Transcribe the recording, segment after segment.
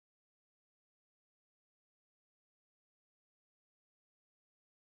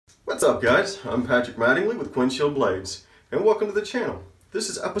What's up, guys? I'm Patrick Mattingly with Quindshield Blades, and welcome to the channel. This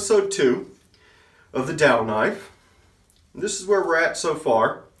is episode 2 of the Dao Knife. This is where we're at so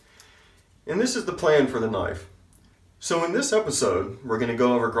far, and this is the plan for the knife. So in this episode, we're going to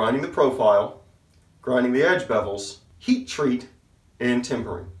go over grinding the profile, grinding the edge bevels, heat treat, and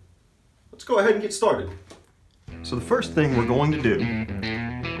tempering. Let's go ahead and get started. So the first thing we're going to do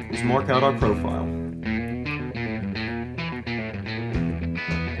is mark out our profile.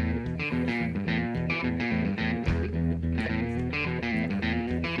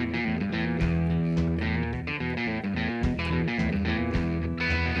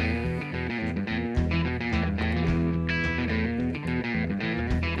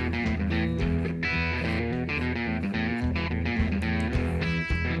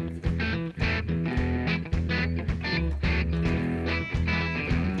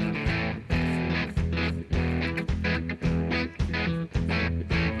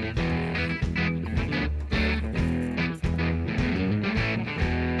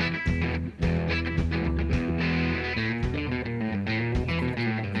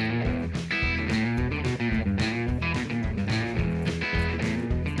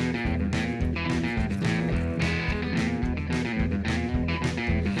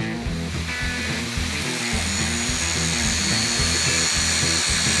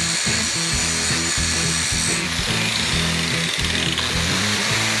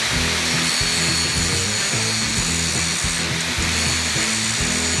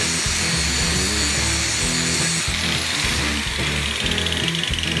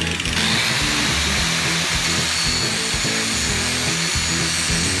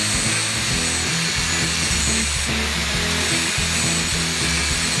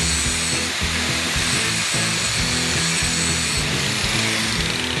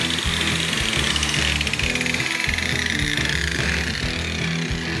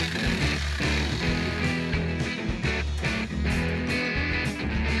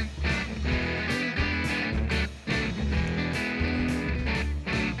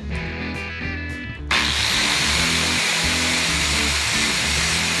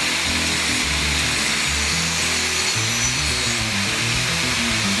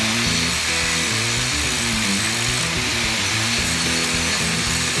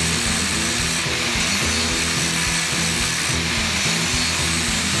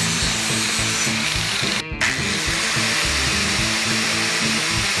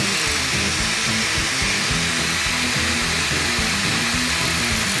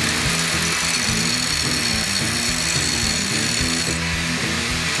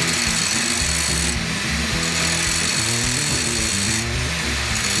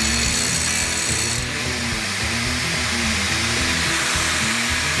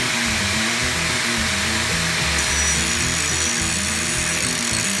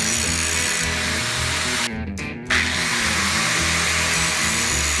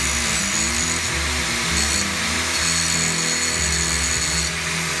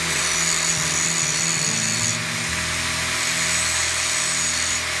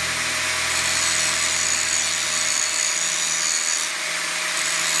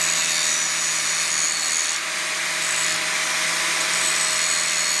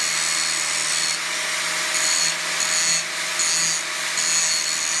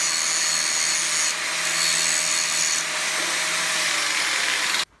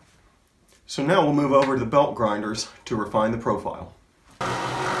 So now we'll move over to the belt grinders to refine the profile.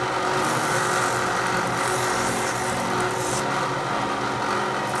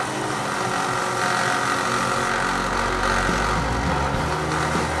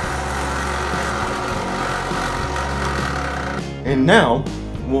 And now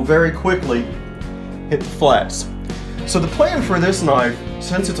we'll very quickly hit the flats. So the plan for this knife,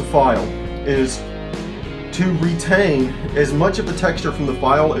 since it's a file, is to retain as much of the texture from the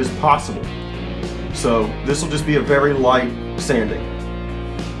file as possible. So this will just be a very light sanding.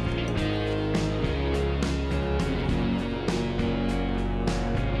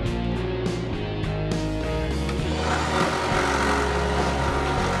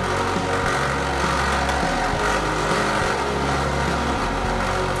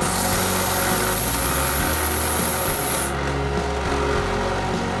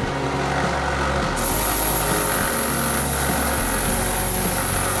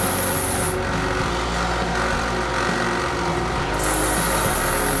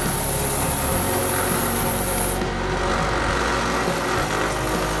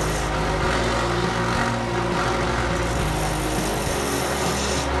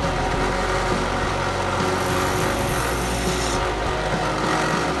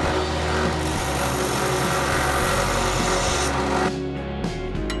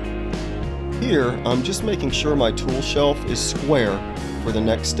 Here, I'm just making sure my tool shelf is square for the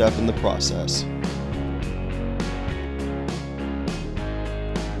next step in the process.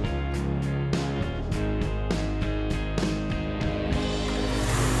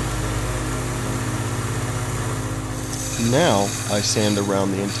 Now, I sand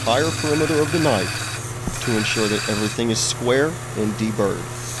around the entire perimeter of the knife to ensure that everything is square and deburred.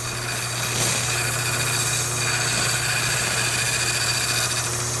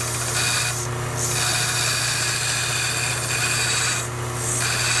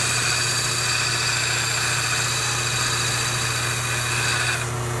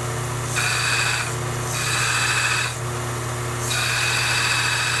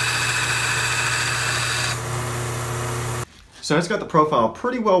 So it's got the profile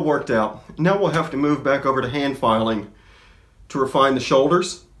pretty well worked out. Now we'll have to move back over to hand filing to refine the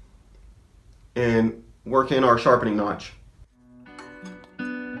shoulders and work in our sharpening notch.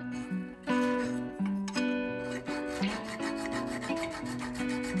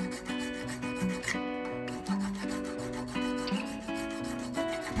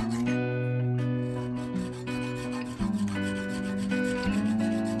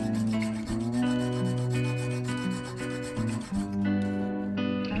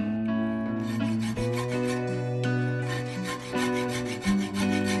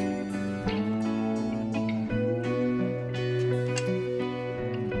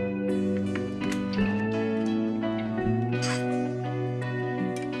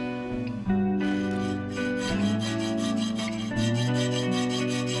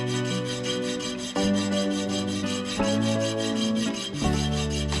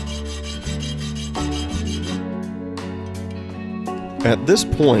 At this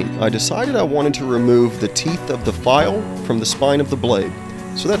point, I decided I wanted to remove the teeth of the file from the spine of the blade,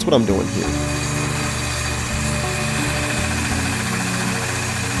 so that's what I'm doing here.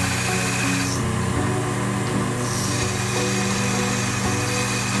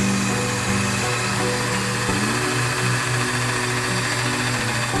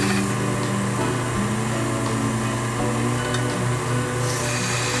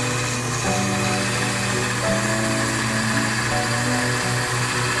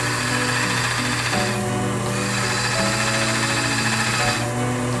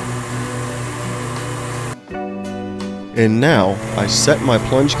 And now, I set my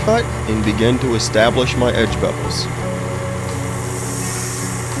plunge cut and begin to establish my edge bevels.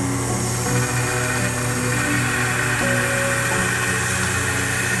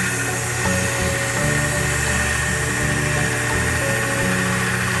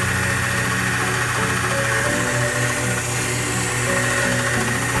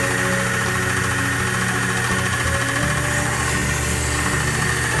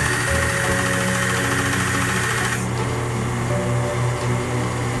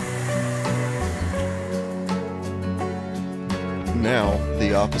 Now,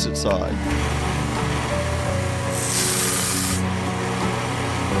 the opposite side.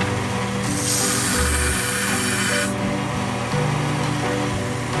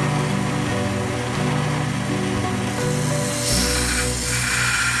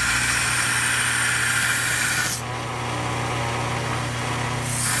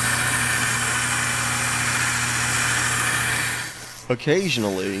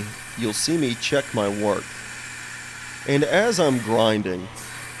 Occasionally, you'll see me check my work. And as I'm grinding,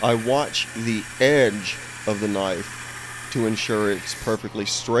 I watch the edge of the knife to ensure it's perfectly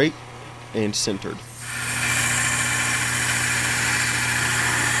straight and centered.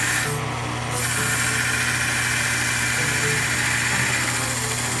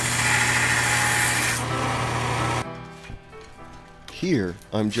 Here,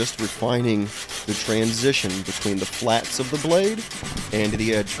 I'm just refining the transition between the flats of the blade and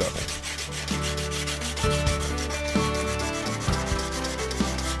the edge bevel.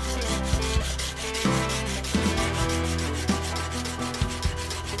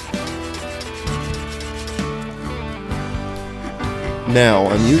 Now,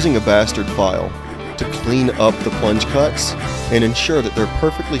 I'm using a bastard file to clean up the plunge cuts and ensure that they're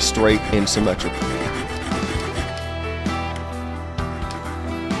perfectly straight and symmetrical.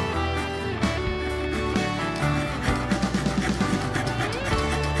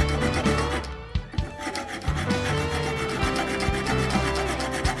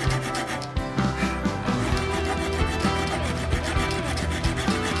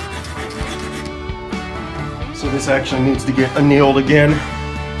 So this actually needs to get annealed again.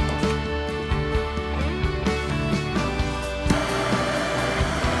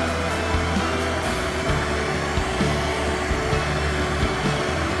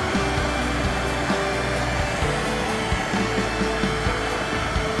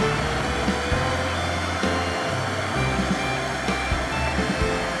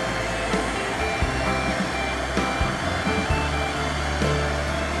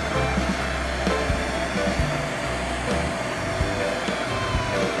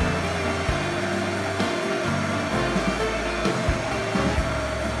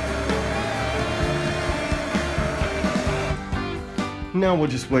 Now we'll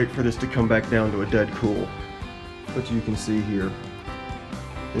just wait for this to come back down to a dead cool. But you can see here,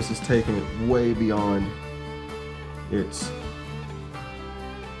 this is taking it way beyond its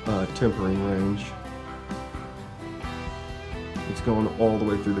tempering range. It's going all the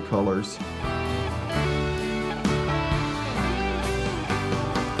way through the colors.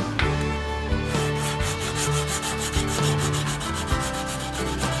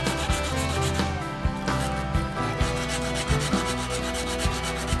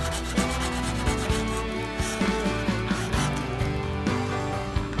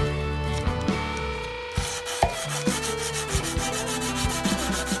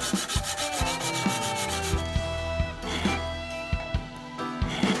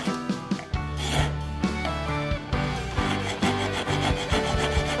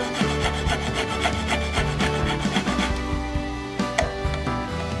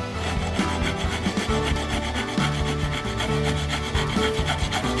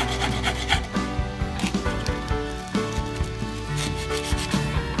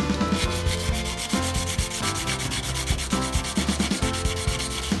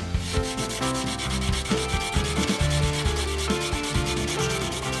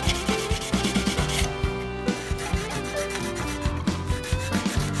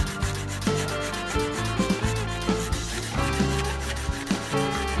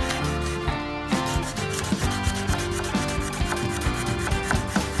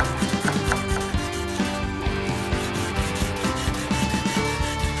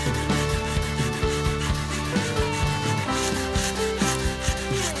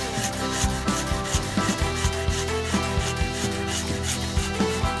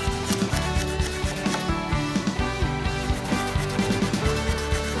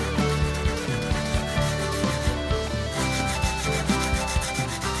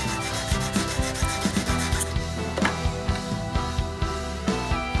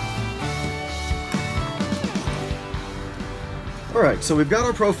 Alright, so we've got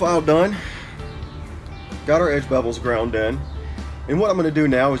our profile done, got our edge bevels ground in, and what I'm going to do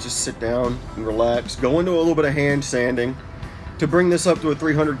now is just sit down and relax, go into a little bit of hand sanding to bring this up to a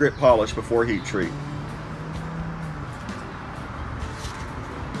 300 grit polish before heat treat.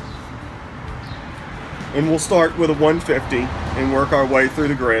 And we'll start with a 150 and work our way through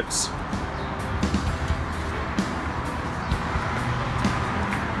the grits.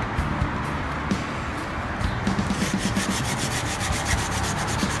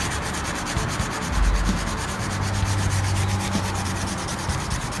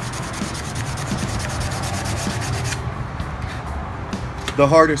 The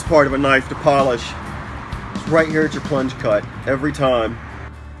hardest part of a knife to polish is right here at your plunge cut, every time.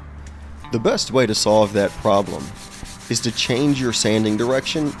 The best way to solve that problem is to change your sanding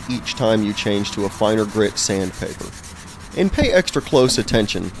direction each time you change to a finer grit sandpaper, and pay extra close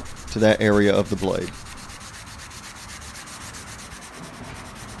attention to that area of the blade.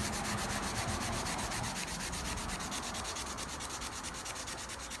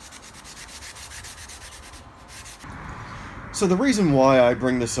 So the reason why I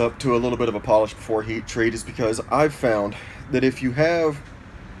bring this up to a little bit of a polish before heat treat is because I've found that if you have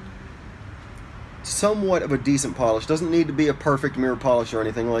somewhat of a decent polish, doesn't need to be a perfect mirror polish or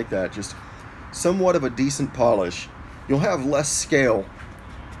anything like that, just somewhat of a decent polish, you'll have less scale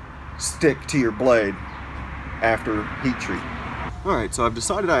stick to your blade after heat treat. Alright, so I've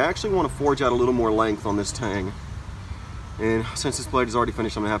decided I actually want to forge out a little more length on this tang. And since this blade is already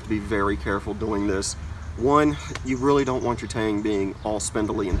finished, I'm going to have to be very careful doing this. One, you really don't want your tang being all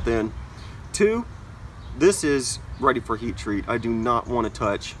spindly and thin. Two, this is ready for heat treat. I do not want to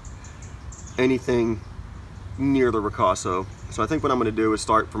touch anything near the ricasso. So I think what I'm going to do is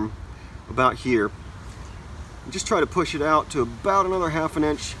start from about here and just try to push it out to about another ½ an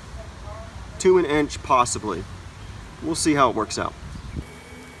inch to an inch possibly. We'll see how it works out.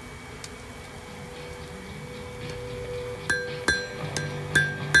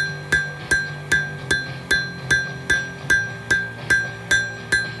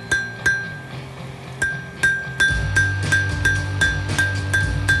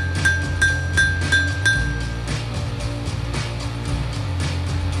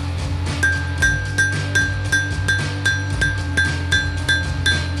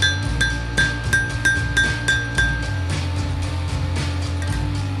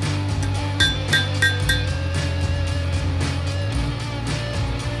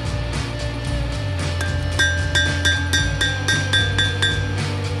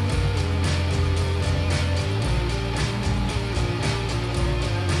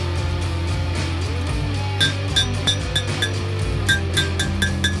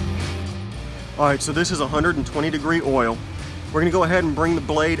 Alright, so this is 120 degree oil. We're gonna go ahead and bring the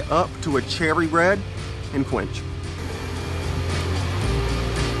blade up to a cherry red and quench.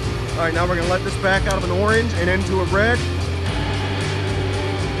 All right, now we're gonna let this back out of an orange and into a red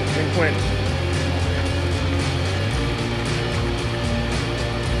and quench.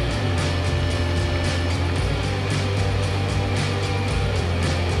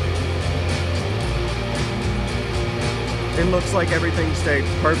 It looks like everything stayed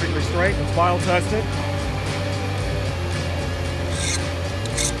perfectly straight and file tested.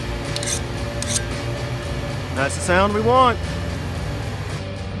 That's the sound we want.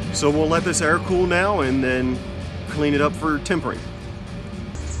 So we'll let this air cool now and then clean it up for tempering.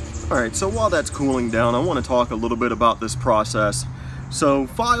 All right, so while that's cooling down, I want to talk a little bit about this process. So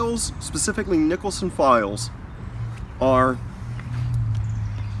files, specifically Nicholson files, are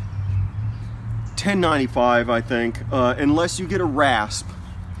 $10.95, I think, unless you get a rasp.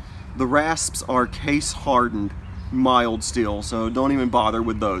 The rasps are case hardened, mild steel, so don't even bother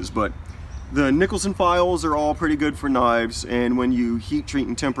with those. But the Nicholson files are all pretty good for knives, and when you heat treat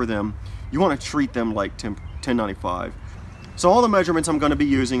and temper them, you want to treat them like $10.95. So all the measurements I'm going to be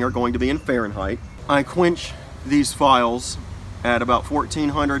using are going to be in Fahrenheit. I quench these files at about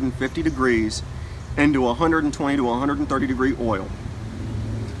 1450 degrees into 120 to 130 degree oil.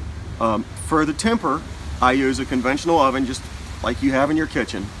 For the temper, I use a conventional oven just like you have in your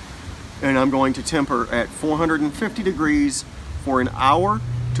kitchen, and I'm going to temper at 450 degrees for an hour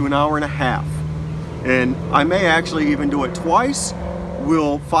to an hour and a half. And I may actually even do it twice.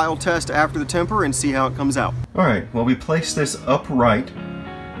 We'll file test after the temper and see how it comes out. All right, well, we place this upright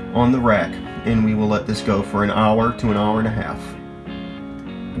on the rack and we will let this go for an hour to an hour and a half.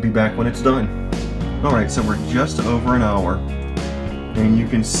 I'll be back when it's done. All right, so we're just over an hour and you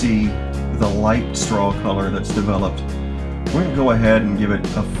can see the light straw color that's developed. We're gonna go ahead and give it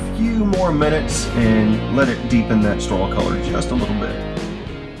a few more minutes and let it deepen that straw color just a little bit.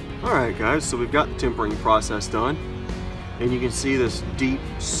 Alright guys, so we've got the tempering process done, and you can see this deep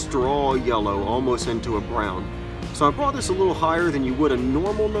straw yellow almost into a brown. So I brought this a little higher than you would a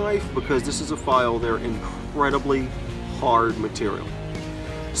normal knife because this is a file. They're incredibly hard material.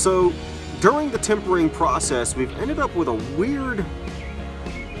 So during the tempering process, we've ended up with a weird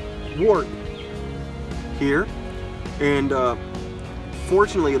wart here, and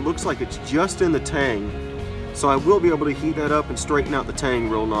fortunately it looks like it's just in the tang. So I will be able to heat that up and straighten out the tang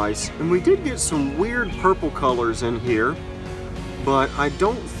real nice. And we did get some weird purple colors in here, but I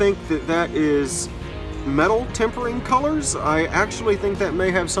don't think that that is metal tempering colors. I actually think that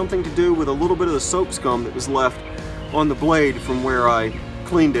may have something to do with a little bit of the soap scum that was left on the blade from where I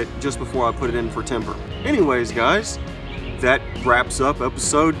cleaned it just before I put it in for temper. Anyways guys, that wraps up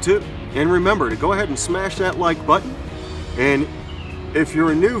episode 2. And remember to go ahead and smash that like button, and if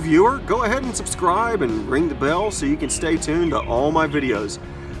you're a new viewer, go ahead and subscribe and ring the bell so you can stay tuned to all my videos.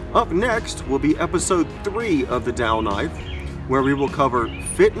 Up next will be episode 3 of the Dao Knife, where we will cover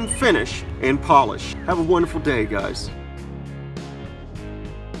fit and finish and polish. Have a wonderful day, guys.